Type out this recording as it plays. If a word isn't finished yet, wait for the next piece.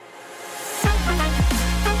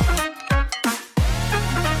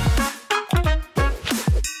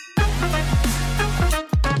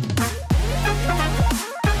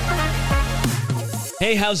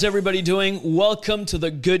Hey, how's everybody doing? Welcome to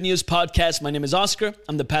the Good News Podcast. My name is Oscar.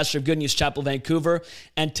 I'm the pastor of Good News Chapel, Vancouver.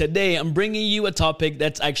 And today I'm bringing you a topic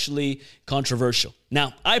that's actually controversial.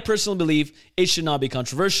 Now, I personally believe it should not be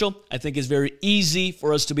controversial. I think it's very easy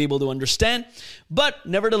for us to be able to understand. But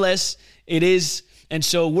nevertheless, it is. And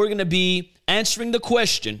so we're going to be answering the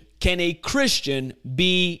question, can a Christian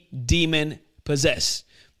be demon-possessed?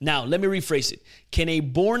 Now, let me rephrase it. Can a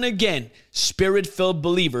born-again, spirit-filled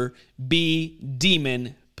believer be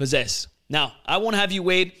demon-possessed? Now, I won't have you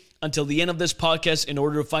wait until the end of this podcast in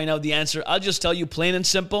order to find out the answer. I'll just tell you plain and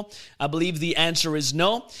simple. I believe the answer is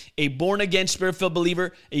no. A born-again, spirit-filled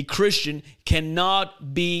believer, a Christian,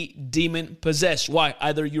 cannot be demon-possessed. Why?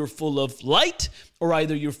 Either you're full of light or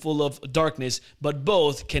either you're full of darkness, but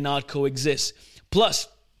both cannot coexist. Plus,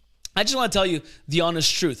 I just want to tell you the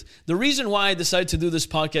honest truth. The reason why I decided to do this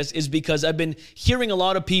podcast is because I've been hearing a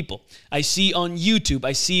lot of people. I see on YouTube,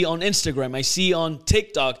 I see on Instagram, I see on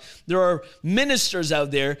TikTok. There are ministers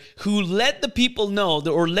out there who let the people know,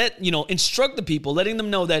 or instruct the people, letting them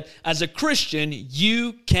know that as a Christian,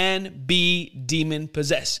 you can be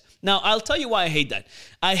demon-possessed. Now, I'll tell you why I hate that.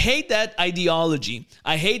 I hate that ideology.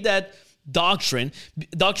 I hate that doctrines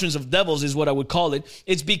of devils is what I would call it.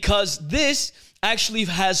 It's because this actually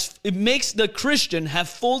it makes the Christian have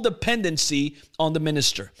full dependency on the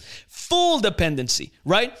minister. Full dependency,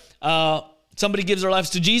 right? Somebody gives their lives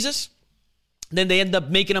to Jesus, then they end up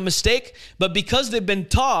making a mistake. But because they've been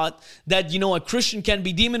taught that, a Christian can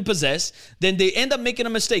be demon-possessed, then they end up making a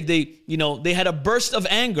mistake. They had a burst of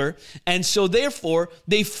anger, and so therefore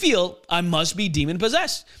they feel, I must be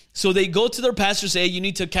demon-possessed. So they go to their pastor and say, hey, you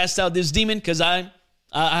need to cast out this demon because I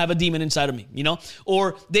have a demon inside of me,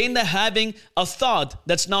 Or they end up having a thought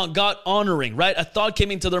that's not God honoring, right? A thought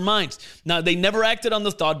came into their minds. Now, they never acted on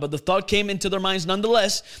the thought, but the thought came into their minds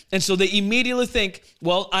nonetheless. And so they immediately think,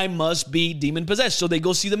 well, I must be demon possessed. So they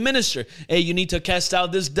go see the minister. Hey, you need to cast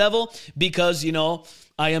out this devil because,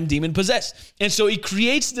 I am demon possessed. And so it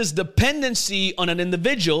creates this dependency on an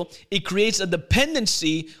individual. It creates a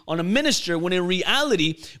dependency on a minister when in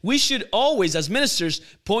reality, we should always, as ministers,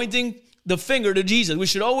 pointing the finger to Jesus. We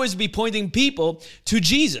should always be pointing people to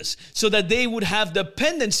Jesus so that they would have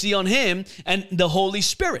dependency on Him and the Holy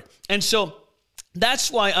Spirit. And so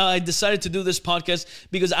that's why I decided to do this podcast,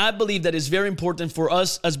 because I believe that it's very important for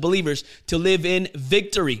us as believers to live in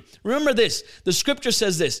victory. Remember this, the scripture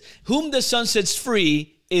says this, whom the Son sets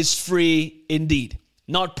free is free indeed.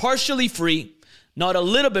 Not partially free, not a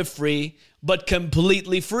little bit free, but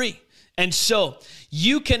completely free. And so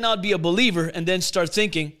you cannot be a believer and then start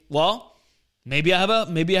thinking, well, maybe I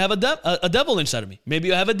have a devil inside of me.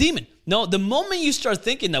 Maybe I have a demon. No, the moment you start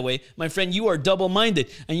thinking that way, my friend, you are double-minded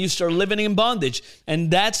and you start living in bondage. And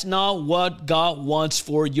that's not what God wants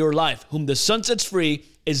for your life. Whom the Son sets free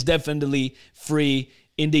is definitely free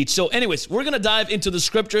indeed. So anyways, we're going to dive into the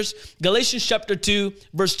scriptures. Galatians chapter 2,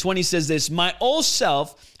 verse 20 says this, my old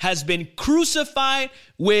self has been crucified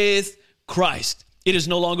with Christ. It is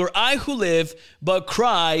no longer I who live, but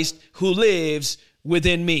Christ who lives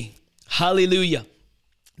within me. Hallelujah.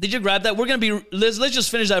 Did you grab that? Let's just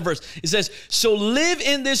finish that verse. It says, so live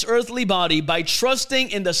in this earthly body by trusting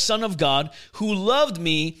in the Son of God who loved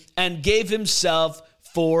me and gave Himself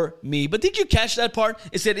for me. But did you catch that part?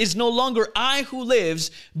 It said, it's no longer I who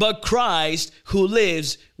lives, but Christ who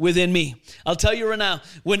lives within me. I'll tell you right now,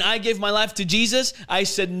 when I gave my life to Jesus, I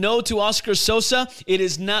said no to Oscar Sosa.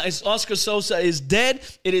 Oscar Sosa is dead.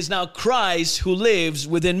 It is now Christ who lives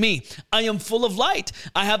within me. I am full of light.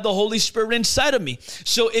 I have the Holy Spirit inside of me.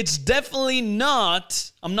 So it's definitely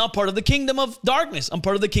I'm not part of the kingdom of darkness. I'm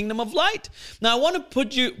part of the kingdom of light. Now I want to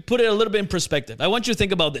put it a little bit in perspective. I want you to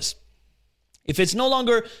think about this. If it's no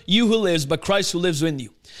longer you who lives, but Christ who lives in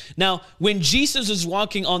you. Now, when Jesus is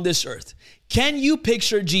walking on this earth, can you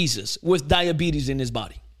picture Jesus with diabetes in His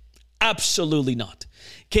body? Absolutely not.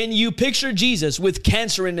 Can you picture Jesus with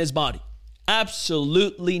cancer in His body?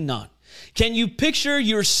 Absolutely not. Can you picture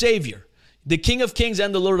your Savior, the King of Kings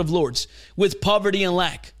and the Lord of Lords, with poverty and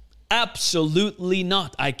lack? Absolutely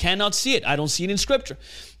not. I cannot see it. I don't see it in Scripture.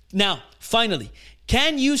 Now, finally,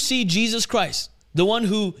 can you see Jesus Christ, the one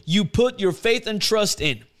who you put your faith and trust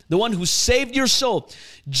in, the one who saved your soul,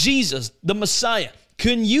 Jesus, the Messiah?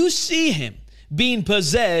 Can you see Him being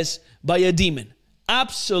possessed by a demon?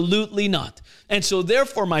 Absolutely not. And so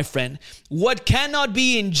therefore, my friend, what cannot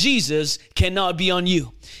be in Jesus cannot be on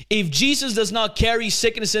you. If Jesus does not carry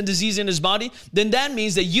sickness and disease in His body, then that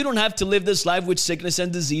means that you don't have to live this life with sickness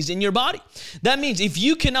and disease in your body. That means if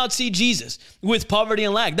you cannot see Jesus with poverty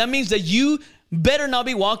and lack, that means that you better not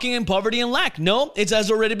be walking in poverty and lack. No, it has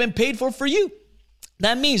already been paid for you.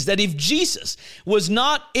 That means that if Jesus was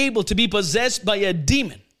not able to be possessed by a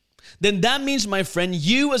demon, then that means, my friend,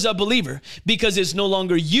 you as a believer, because it's no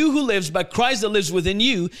longer you who lives, but Christ that lives within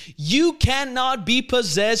you, you cannot be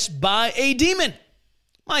possessed by a demon.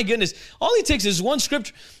 My goodness, all it takes is one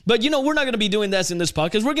scripture. But we're not going to be doing that in this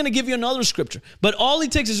podcast. We're going to give you another scripture. But all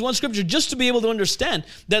it takes is one scripture just to be able to understand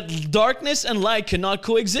that darkness and light cannot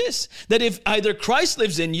coexist. That if either Christ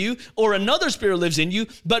lives in you or another spirit lives in you,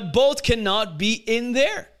 but both cannot be in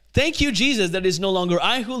there. Thank you, Jesus, that it is no longer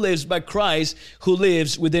I who lives, but Christ who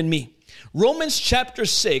lives within me. Romans chapter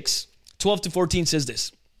 6, 12 to 14 says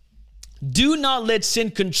this. Do not let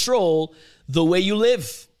sin control the way you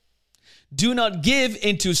live. Do not give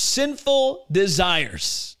into sinful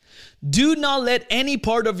desires. Do not let any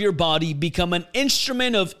part of your body become an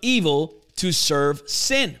instrument of evil to serve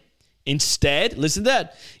sin. Instead, listen to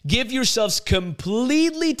that, give yourselves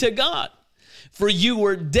completely to God. For you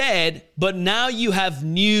were dead, but now you have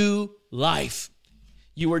new life.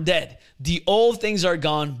 You were dead. The old things are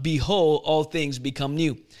gone. Behold, all things become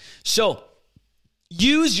new. So,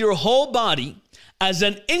 use your whole body as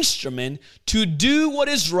an instrument to do what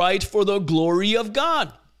is right for the glory of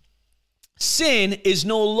God. Sin is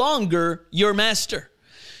no longer your master,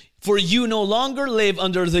 for you no longer live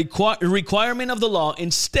under the requirement of the law.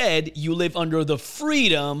 Instead, you live under the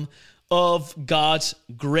freedom of God's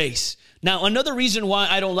grace. Now, another reason why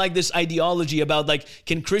I don't like this ideology about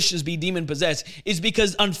can Christians be demon possessed is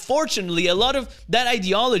because unfortunately a lot of that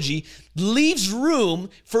ideology leaves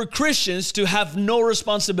room for Christians to have no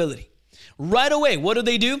responsibility. Right away, what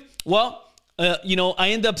do? Well, I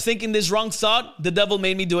end up thinking this wrong thought. The devil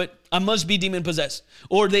made me do it. I must be demon possessed.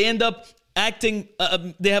 Or they end up acting,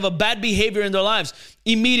 they have a bad behavior in their lives.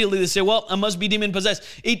 Immediately they say, well, I must be demon possessed.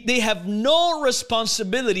 They have no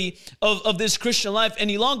responsibility of this Christian life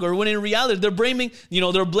any longer, when in reality they're blaming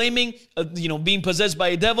being possessed by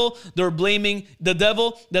a devil. They're blaming the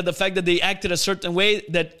devil, that the fact that they acted a certain way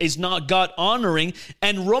that is not God honoring.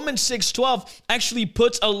 And Romans 6:12 actually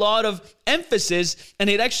puts a lot of emphasis, and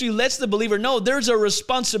it actually lets the believer know there's a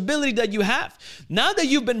responsibility that you have. Now that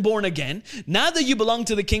you've been born again, now that you belong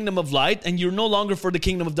to the kingdom of light and you're no longer for the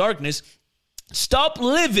kingdom of darkness, stop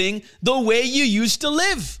living the way you used to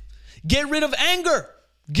live. Get rid of anger.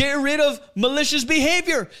 Get rid of malicious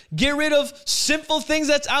behavior. Get rid of sinful things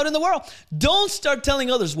that's out in the world. Don't start telling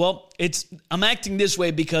others, well, I'm acting this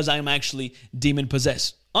way because I'm actually demon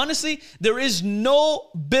possessed. Honestly, there is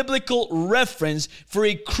no biblical reference for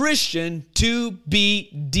a Christian to be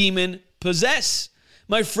demon possessed.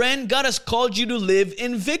 My friend, God has called you to live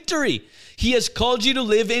in victory. He has called you to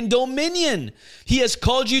live in dominion. He has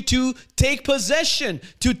called you to take possession,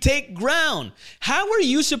 to take ground. How are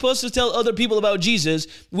you supposed to tell other people about Jesus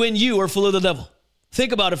when you are full of the devil?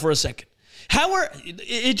 Think about it for a second.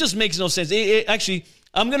 It just makes no sense. Actually,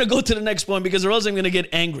 I'm going to go to the next point because or else I'm going to get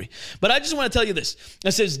angry. But I just want to tell you this.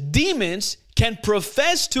 It says demons can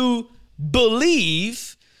profess to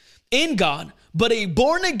believe in God, but a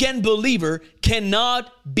born-again believer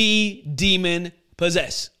cannot be demon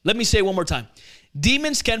possessed. Let me say it one more time.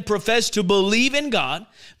 Demons can profess to believe in God,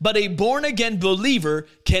 but a born-again believer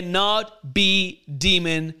cannot be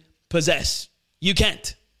demon possessed. You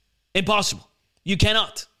can't. Impossible. You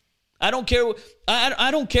cannot. I don't care.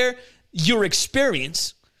 I don't care your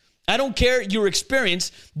experience. I don't care your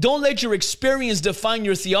experience. Don't let your experience define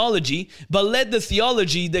your theology, but let the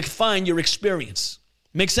theology define your experience.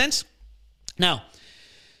 Make sense? Now,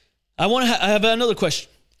 I have another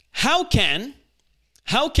question. How can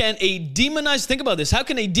a demonized, think about this, how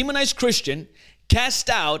can a demonized Christian cast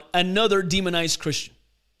out another demonized Christian?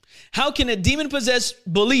 How can a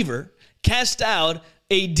demon-possessed believer cast out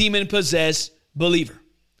a demon-possessed believer?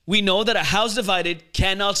 We know that a house divided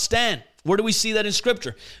cannot stand. Where do we see that in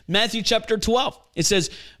Scripture? Matthew chapter 12. It says,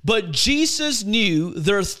 but Jesus knew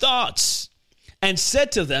their thoughts and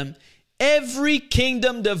said to them, every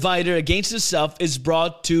kingdom divided against itself is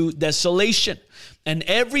brought to desolation, and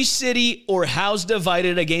every city or house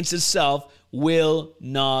divided against itself will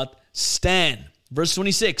not stand. Verse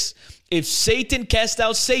 26, if Satan cast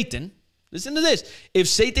out Satan, listen to this, if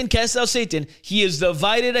Satan casts out Satan, he is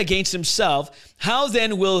divided against himself. How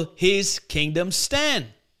then will his kingdom stand?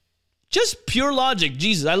 Just pure logic.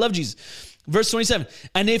 Jesus, I love Jesus. Verse 27,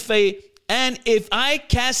 and if I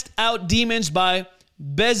cast out demons by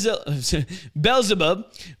Beelzebub,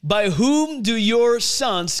 by whom do your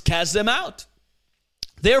sons cast them out?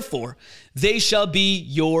 Therefore, they shall be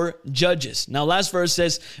your judges. Now, last verse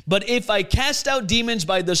says, but if I cast out demons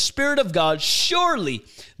by the Spirit of God, surely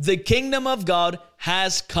the kingdom of God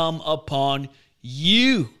has come upon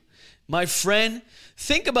you. My friend,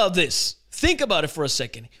 think about this. Think about it for a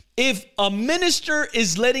second. If a minister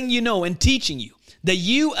is letting you know and teaching you that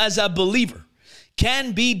you as a believer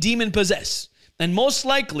can be demon possessed, and most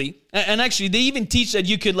likely, and actually they even teach that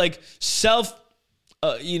you could like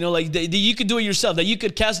you could do it yourself, that you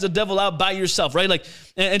could cast the devil out by yourself, right? Like,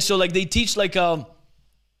 and so like they teach like,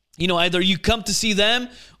 either you come to see them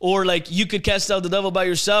or like you could cast out the devil by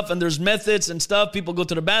yourself, and there's methods and stuff. People go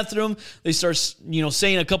to the bathroom, they start,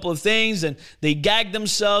 saying a couple of things and they gag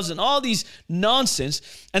themselves and all these nonsense.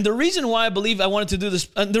 And the reason why I believe I wanted to do this,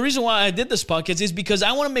 and the reason why I did this podcast is because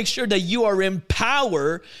I want to make sure that you are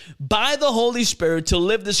empowered by the Holy Spirit to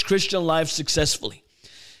live this Christian life successfully.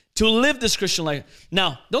 To live this Christian life.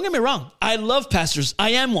 Now, don't get me wrong. I love pastors. I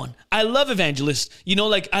am one. I love evangelists.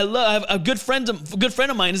 I have a good friend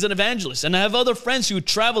of mine is an evangelist, and I have other friends who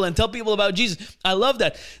travel and tell people about Jesus. I love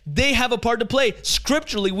that. They have a part to play.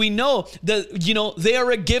 Scripturally, we know that, they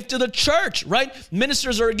are a gift to the church, right?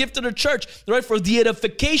 Ministers are a gift to the church, right? For the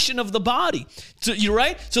edification of the body. So, you're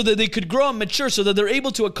right? So that they could grow and mature, so that they're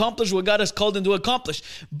able to accomplish what God has called them to accomplish.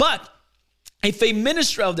 But if a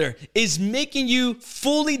minister out there is making you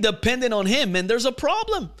fully dependent on him, and there's a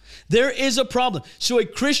problem. There is a problem. So a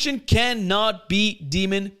Christian cannot be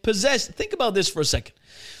demon possessed. Think about this for a second.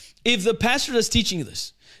 If the pastor is teaching you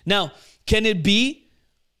this, now, can it be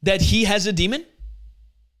that he has a demon?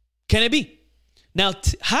 Can it be? Now,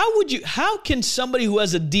 how can somebody who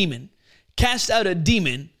has a demon cast out a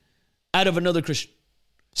demon out of another Christian?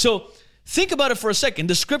 So think about it for a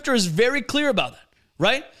second. The scripture is very clear about that,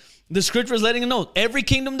 right? The scripture is letting you know every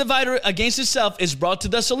kingdom divided against itself is brought to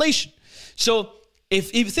desolation. So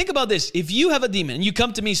if you think about this, if you have a demon and you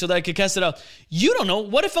come to me so that I can cast it out, you don't know,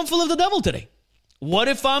 what if I'm full of the devil today? What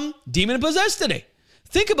if I'm demon possessed today?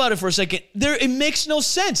 Think about it for a second. It makes no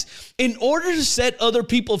sense. In order to set other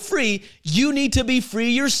people free, you need to be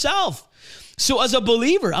free yourself. So as a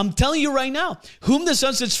believer, I'm telling you right now, whom the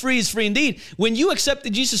Son sets free is free indeed. When you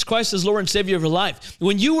accepted Jesus Christ as Lord and Savior of your life,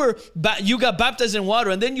 when you got baptized in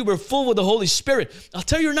water and then you were full with the Holy Spirit, I'll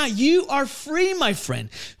tell you right now, you are free, my friend.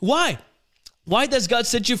 Why? Why does God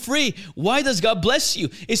set you free? Why does God bless you?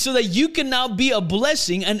 It's so that you can now be a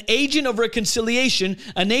blessing, an agent of reconciliation,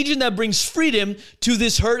 an agent that brings freedom to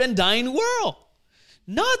this hurt and dying world.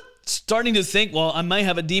 Not starting to think, well, I might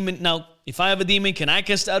have a demon. Now, if I have a demon, can I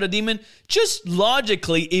cast out a demon? Just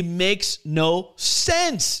logically, it makes no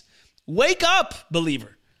sense. Wake up,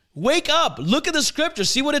 believer. Wake up. Look at the scripture.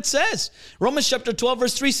 See what it says. Romans chapter 12,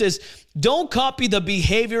 verse 3 says, don't copy the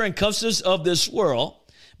behavior and customs of this world.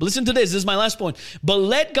 But listen to this. This is my last point. But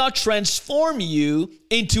let God transform you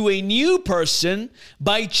into a new person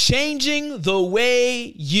by changing the way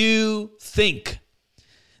you think.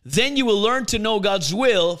 Then you will learn to know God's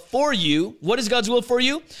will for you. What is God's will for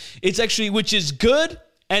you? It's actually which is good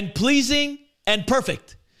and pleasing and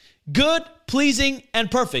perfect. Good, pleasing, and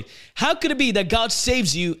perfect. How could it be that God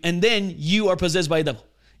saves you and then you are possessed by the devil?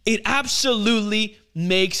 It absolutely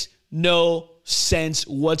makes no sense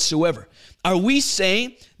whatsoever. Are we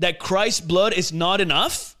saying that Christ's blood is not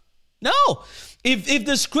enough? No. If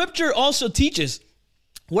the scripture also teaches,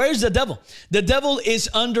 where's the devil? The devil is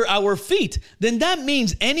under our feet. Then that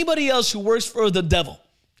means anybody else who works for the devil,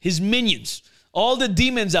 his minions, all the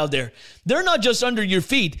demons out there, they're not just under your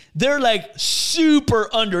feet. They're like super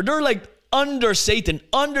under. They're like under Satan,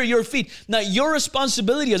 under your feet. Now, your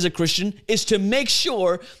responsibility as a Christian is to make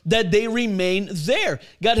sure that they remain there.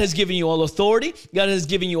 God has given you all authority. God has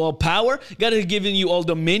given you all power. God has given you all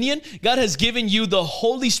dominion. God has given you the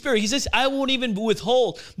Holy Spirit. He says, I won't even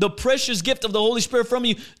withhold the precious gift of the Holy Spirit from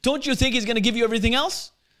you. Don't you think He's going to give you everything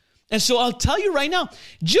else? And so I'll tell you right now,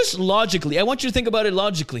 just logically, I want you to think about it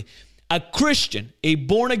logically. A Christian, a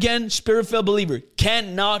born-again, spirit-filled believer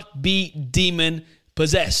cannot be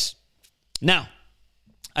demon-possessed. Now,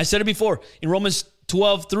 I said it before, in Romans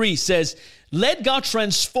 12:3 says, let God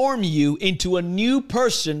transform you into a new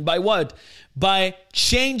person by what? By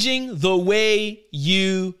changing the way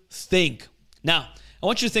you think. Now, I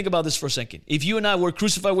want you to think about this for a second. If you and I were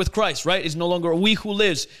crucified with Christ, right? It's no longer we who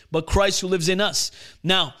lives, but Christ who lives in us.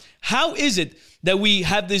 Now, how is it that we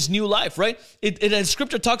have this new life, right?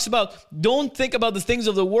 Scripture talks about, don't think about the things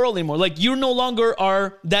of the world anymore. Like you no longer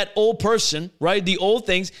are that old person, right? The old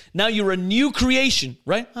things. Now you're a new creation,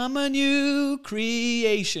 right? I'm a new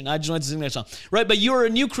creation. I just wanted to sing that song, right? But you're a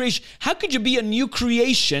new creation. How could you be a new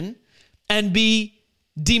creation and be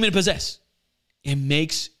demon possessed? It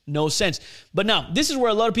makes no sense. But now, this is where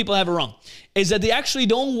a lot of people have it wrong, is that they actually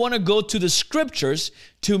don't want to go to the scriptures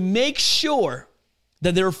to make sure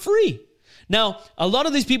that they're free. Now, a lot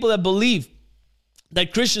of these people that believe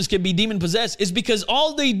that Christians can be demon possessed is because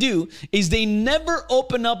all they do is they never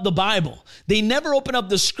open up the Bible. They never open up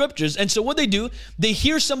the scriptures. And so what they do, they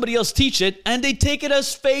hear somebody else teach it and they take it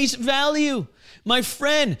as face value. My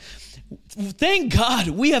friend, thank God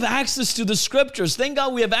we have access to the scriptures. Thank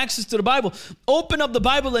God we have access to the Bible. Open up the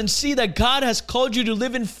Bible and see that God has called you to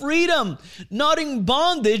live in freedom, not in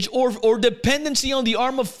bondage or dependency on the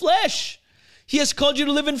arm of flesh. He has called you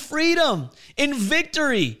to live in freedom, in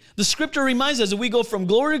victory. The scripture reminds us that we go from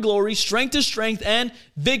glory to glory, strength to strength, and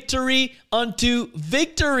victory unto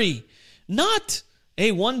victory. Not,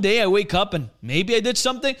 hey, one day I wake up and maybe I did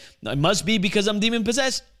something. It must be because I'm demon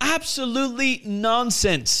possessed. Absolutely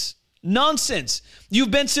nonsense. Nonsense. You've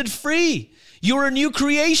been set free. You're a new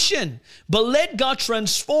creation. But let God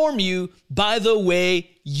transform you by the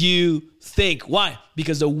way you think. Why?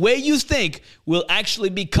 Because the way you think will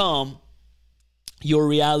actually become your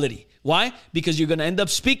reality. Why? Because you're going to end up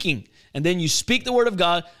speaking, and then you speak the word of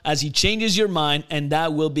God as he changes your mind, and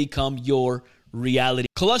that will become your reality.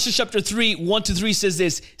 Colossians chapter 3, 1-3 says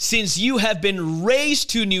this: since you have been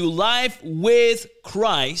raised to new life with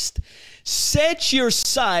Christ, set your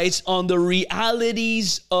sights on the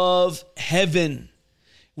realities of heaven,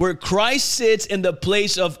 where Christ sits in the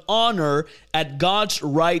place of honor at God's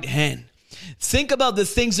right hand. Think about the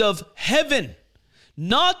things of heaven,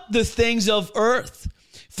 not the things of earth.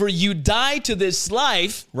 For you die to this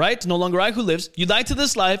life, right? No longer I who lives. You die to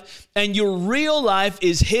this life, and your real life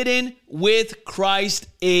is hidden with Christ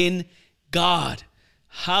in God.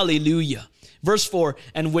 Hallelujah. Verse 4,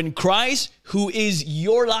 and when Christ, who is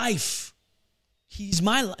your life, He's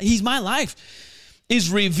my life, is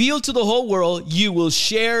revealed to the whole world, you will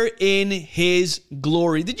share in his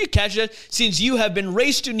glory. Did you catch that? Since you have been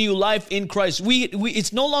raised to new life in Christ,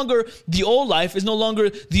 it's no longer the old life. It's no longer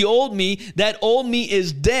the old me. That old me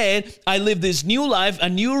is dead. I live this new life, a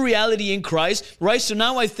new reality in Christ, right? So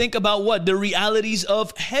now I think about what? The realities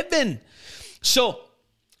of heaven. So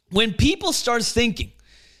when people start thinking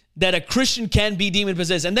that a Christian can be demon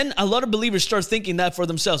possessed, and then a lot of believers start thinking that for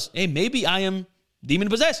themselves, hey, maybe I am demon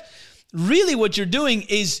possessed. Really what you're doing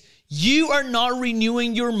is you are not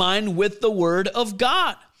renewing your mind with the word of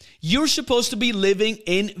God. You're supposed to be living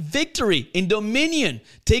in victory, in dominion,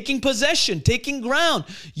 taking possession, taking ground.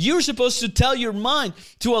 You're supposed to tell your mind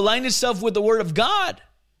to align itself with the word of God,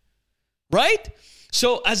 right?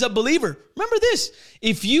 So as a believer, remember this: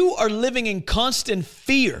 if you are living in constant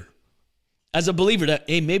fear as a believer that,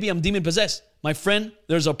 hey, maybe I'm demon possessed, my friend,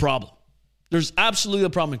 there's a problem. There's absolutely a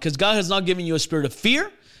problem, because God has not given you a spirit of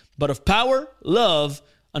fear, but of power, love,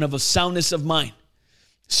 and of a soundness of mind.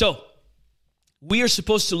 So we are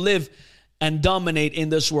supposed to live and dominate in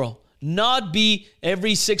this world. Not be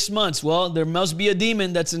every 6 months, well, there must be a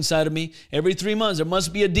demon that's inside of me. Every 3 months, there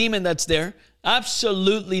must be a demon that's there.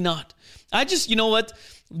 Absolutely not. You know what?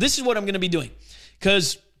 This is what I'm going to be doing,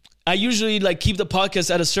 because I usually keep the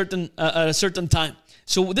podcast at a certain time.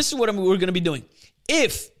 So this is what we're going to be doing.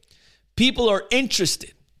 If people are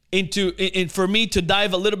interested for me to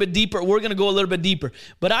dive a little bit deeper, we're going to go a little bit deeper.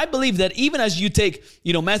 But I believe that even as you take,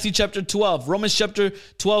 Matthew chapter 12, Romans chapter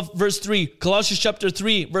 12, verse 3, Colossians chapter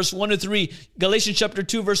 3, verse 1-3, Galatians chapter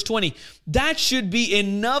 2, verse 20, that should be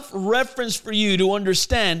enough reference for you to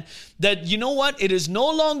understand that, you know what? It is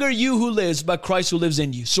no longer you who lives, but Christ who lives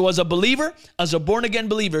in you. So as a believer, as a born-again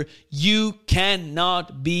believer, you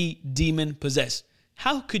cannot be demon possessed.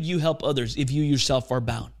 How could you help others if you yourself are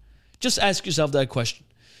bound? Just ask yourself that question.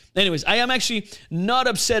 Anyways, I am actually not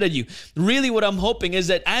upset at you. Really, what I'm hoping is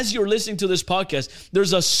that as you're listening to this podcast,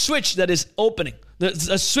 there's a switch that is opening. There's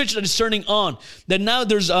a switch that is turning on. That now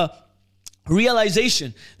there's a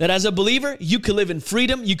realization that as a believer, you can live in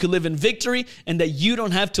freedom, you can live in victory, and that you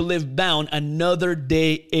don't have to live bound another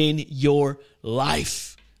day in your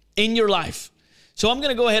life. In your life. So I'm going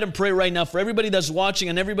to go ahead and pray right now for everybody that's watching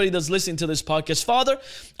and everybody that's listening to this podcast. Father,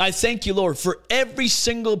 I thank you, Lord, for every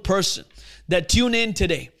single person that tune in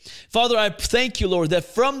today. Father, I thank you, Lord, that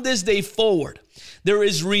from this day forward, there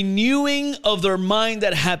is renewing of their mind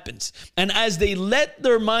that happens. And as they let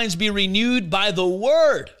their minds be renewed by the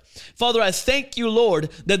word, Father, I thank you, Lord,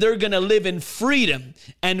 that they're going to live in freedom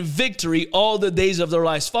and victory all the days of their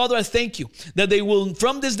lives. Father, I thank you that they will,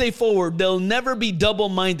 from this day forward, they'll never be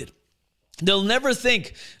double-minded. They'll never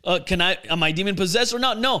think, am I demon possessed or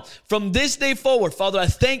not? No. From this day forward, Father, I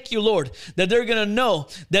thank you, Lord, that they're going to know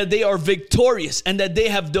that they are victorious and that they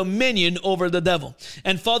have dominion over the devil.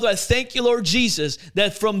 And Father, I thank you, Lord Jesus,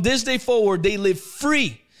 that from this day forward, they live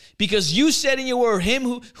free, because you said in your word,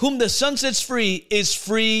 him whom the Son sets free is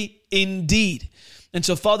free indeed. And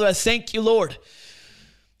so, Father, I thank you, Lord,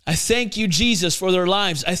 I thank you, Jesus, for their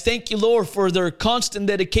lives. I thank you, Lord, for their constant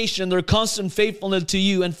dedication, their constant faithfulness to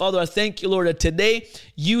you. And Father, I thank you, Lord, that today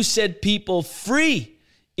you set people free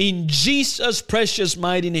in Jesus' precious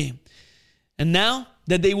mighty name. And now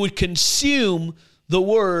that they would consume the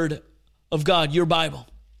word of God, your Bible.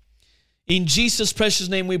 In Jesus' precious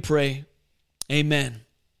name we pray. Amen.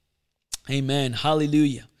 Amen.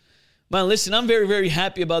 Hallelujah. Man, listen, I'm very, very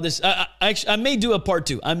happy about this. I may do a part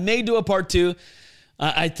two.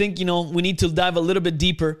 I think, we need to dive a little bit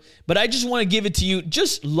deeper, but I just want to give it to you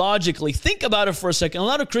just logically. Think about it for a second. A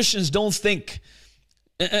lot of Christians don't think.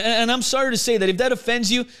 And I'm sorry to say that if that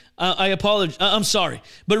offends you, I apologize. I'm sorry.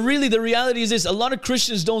 But really, the reality is this. A lot of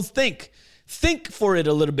Christians don't think. Think for it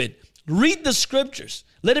a little bit. Read the scriptures.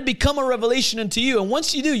 Let it become a revelation unto you. And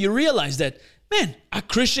once you do, you realize that, man, a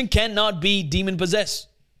Christian cannot be demon-possessed.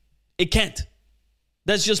 It can't.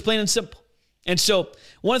 That's just plain and simple. And so,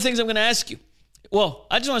 one of the things I'm going to ask you, well,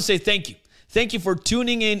 I just want to say thank you. Thank you for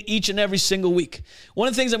tuning in each and every single week. One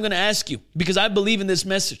of the things I'm going to ask you, because I believe in this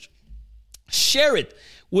message, share it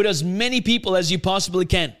with as many people as you possibly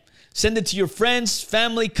can. Send it to your friends,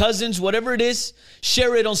 family, cousins, whatever it is.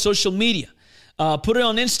 Share it on social media. Put it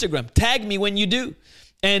on Instagram. Tag me when you do.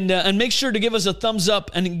 And make sure to give us a thumbs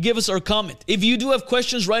up and give us our comment. If you do have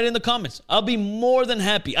questions, write in the comments. I'll be more than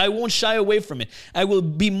happy. I won't shy away from it. I will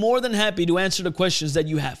be more than happy to answer the questions that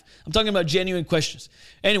you have. I'm talking about genuine questions.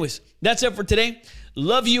 Anyways, that's it for today.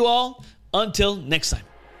 Love you all. Until next time.